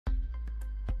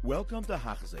Welcome to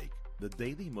Hachzik, the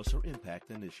Daily Musar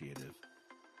Impact Initiative.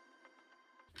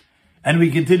 And we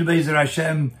continue, Be'ezer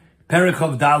Hashem,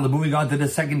 Perich Dal, moving on to the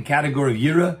second category of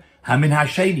Yira, Hamin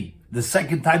Hasheni. The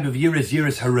second type of Yira is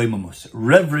Yiras Haremumus,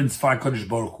 reverence for HaKadosh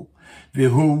Baruch Hu.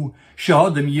 V'hu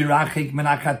shehodem yirachik min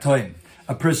hachatoim.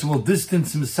 A person will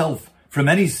distance himself from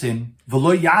any sin,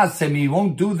 v'lo yasem, he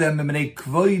won't do them,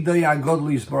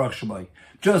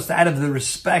 just out of the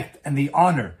respect and the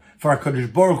honor for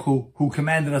HaKadosh Baruch Hu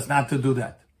commanded us not to do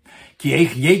that. Ki eich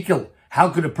Yechiel, how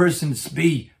could a person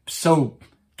be so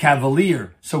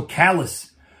cavalier, so callous?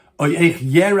 Oy eich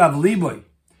yerav liboy,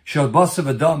 shel basav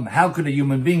adam, how could a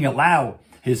human being allow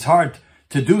his heart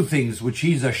to do things which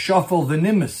he's a shuffle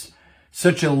v'nimus,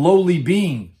 such a lowly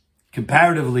being,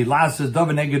 comparatively,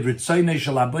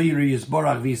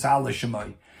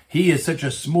 he is such a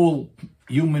small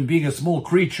human being, a small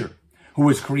creature, who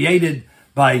was created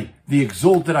by the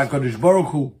exalted HaKadosh Baruch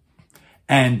Hu,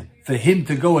 and for him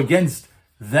to go against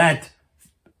that,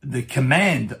 the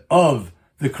command of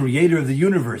the creator of the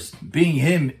universe, being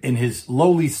him in his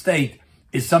lowly state,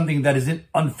 is something that is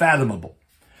unfathomable.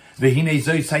 But to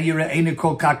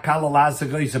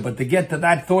get to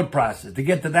that thought process, to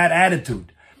get to that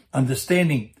attitude,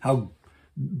 understanding how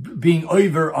being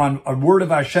over on a word of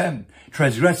Hashem,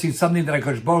 transgressing something that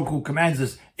HaKadosh Baruch Hu commands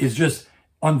us, is just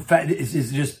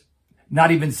is just not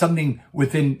even something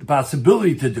within the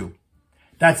possibility to do.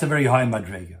 That's a very high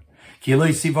madrega. It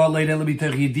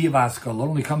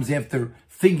only comes after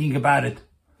thinking about it,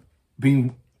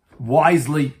 being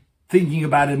wisely thinking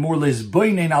about it more.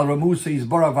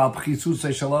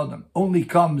 Only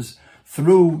comes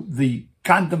through the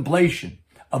contemplation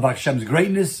of Hashem's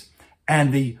greatness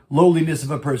and the lowliness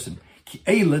of a person.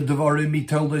 These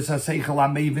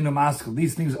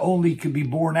things only could be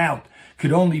borne out,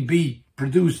 could only be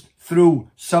produced through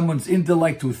someone's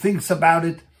intellect who thinks about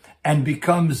it and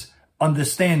becomes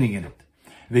understanding in it.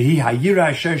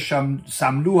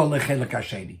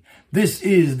 This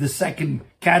is the second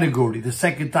category, the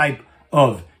second type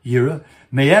of Yira.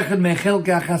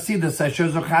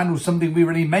 Something we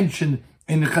already mentioned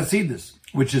in Chassidus,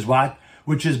 which is what?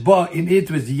 Which is in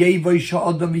it was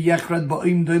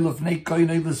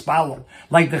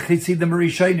like the Chassidim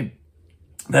Rishonim,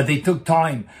 that they took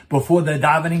time before their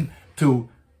davening to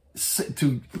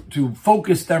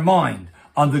focus their mind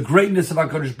on the greatness of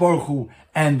HaKadosh Baruch Hu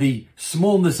and the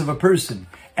smallness of a person,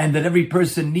 and that every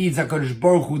person needs HaKadosh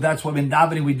Baruch Hu. That's why in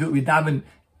davening we daven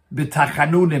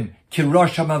b'tachanunim,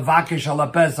 kirosh ha'mavakesh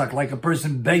ala Pesach, like a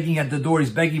person begging at the door,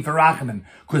 he's begging for rachamim,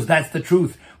 because that's the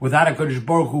truth. Without HaKadosh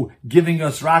Baruch Hu giving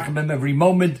us rachamim every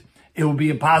moment, it will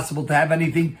be impossible to have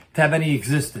anything, to have any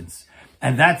existence.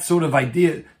 And that sort of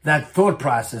idea, that thought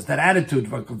process, that attitude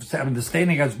of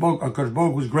understanding HaKadosh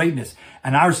Baruch Hu's greatness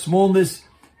and our smallness,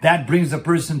 that brings a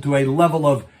person to a level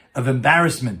of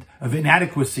embarrassment, of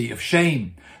inadequacy, of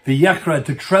shame. The yechra,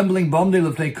 to trembling,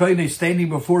 standing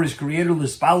before his creator,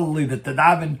 l'spalali, that to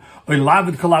daven, or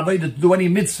lavid kolavay, to do any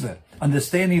mitzvah,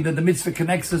 understanding that the mitzvah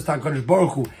connects us to HaKadosh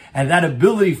Baruch Hu, and that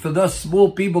ability for us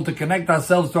small people to connect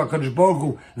ourselves to HaKadosh Baruch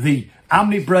Hu, the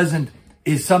omnipresent,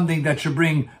 is something that should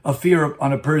bring a fear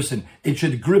on a person. It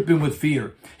should grip him with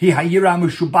fear.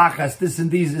 This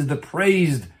indeed is the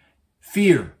praised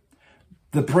fear,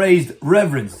 the praised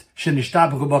reverence,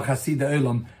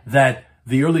 that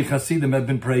the early Hasidim have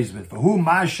been praised with. For who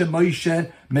Masha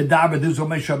Moshe Medaber, this is what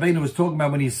Moshe Rabbeinu was talking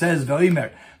about when he says,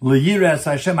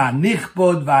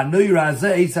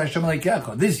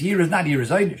 this year is not Year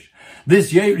Zaynish.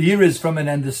 This year is from an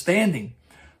understanding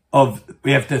of,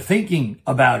 after thinking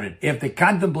about it, after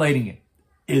contemplating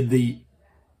it, that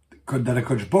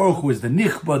HaKadosh Baruch Hu is the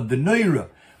Nichbod, the Neira,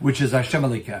 which is Hashem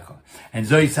Alikecha. And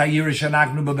Zois HaYira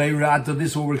Shanachnu B'Beira,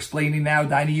 this is what we're explaining now,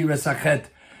 Daini Yira Sachet,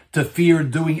 to fear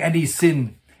doing any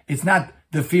sin. It's not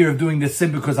the fear of doing the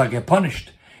sin because I'll get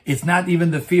punished. It's not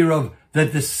even the fear of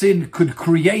that the sin could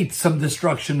create some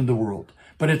destruction in the world,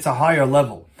 but it's a higher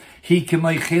level. This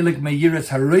Yiras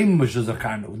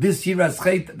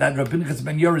Chet that Rabbi Pinchas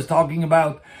Ben Yor is talking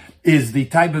about is the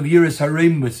type of Yiras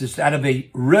Harim, which is out of a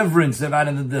reverence, out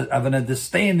of an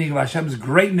understanding of Hashem's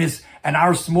greatness and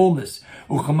our smallness.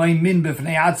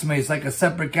 It's like a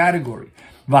separate category.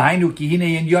 Al-Mais,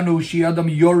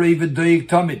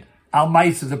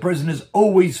 the person is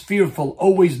always fearful,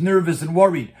 always nervous and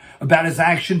worried about his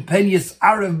action. That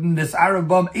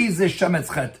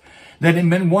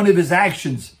in one of his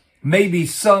actions, maybe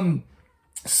some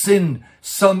sin,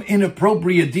 some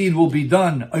inappropriate deed will be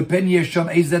done.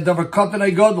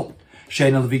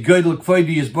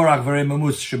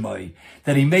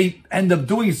 That he may end up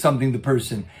doing something, the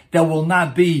person, that will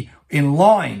not be in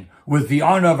line with the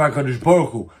honor of HaKadosh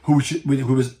Baruch Hu, who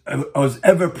was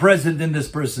ever present in this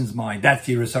person's mind. That's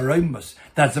Yiras HaRoimus.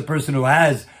 That's a person who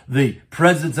has the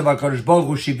presence of HaKadosh Baruch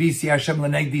Hu, Shivisi Hashem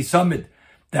L'Negdi Samid.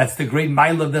 That's the great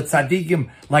mile of the tzaddikim,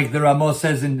 like the Ramah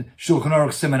says in Shulchan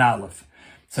Aruch Siman Aleph.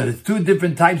 So there's two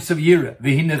different types of Yira.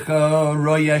 V'hinecha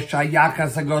royesh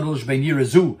hayachas hagadol shbein Yira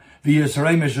zu, v'Yiras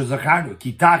HaRoimus u'zacharu,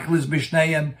 ki tachlis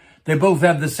b'shneihem. They both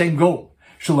have the same goal.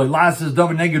 That's the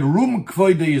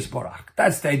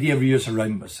idea of Yiras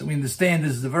HaRoimus. So we understand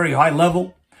this is a very high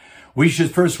level. We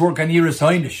should first work on Yiras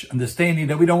Hainish, understanding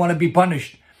that we don't want to be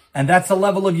punished. And that's a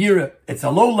level of Yira. It's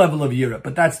a low level of Yira,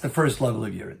 but that's the first level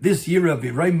of Yira. This Yira of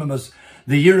Yiraimus,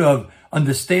 the Yira of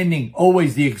understanding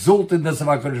always the exaltedness of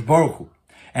HaKadosh Baruch Hu,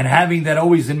 and having that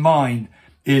always in mind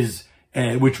is,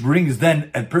 which brings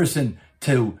then a person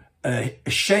to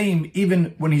shame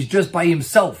even when he's just by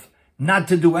himself, not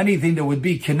to do anything that would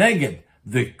be keneged.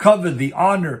 The cover, the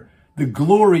honor, the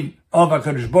glory of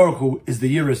HaKadosh Baruch Hu is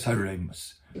the Yiras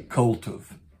HaRoimus. Kol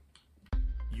Tov.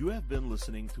 You have been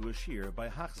listening to a shir by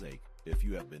Hachzeik. If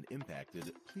you have been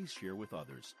impacted, please share with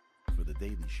others. For the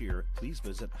daily shir, please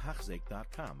visit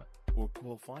Hachzeik.com or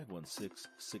call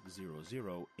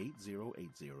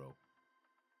 516-600-8080.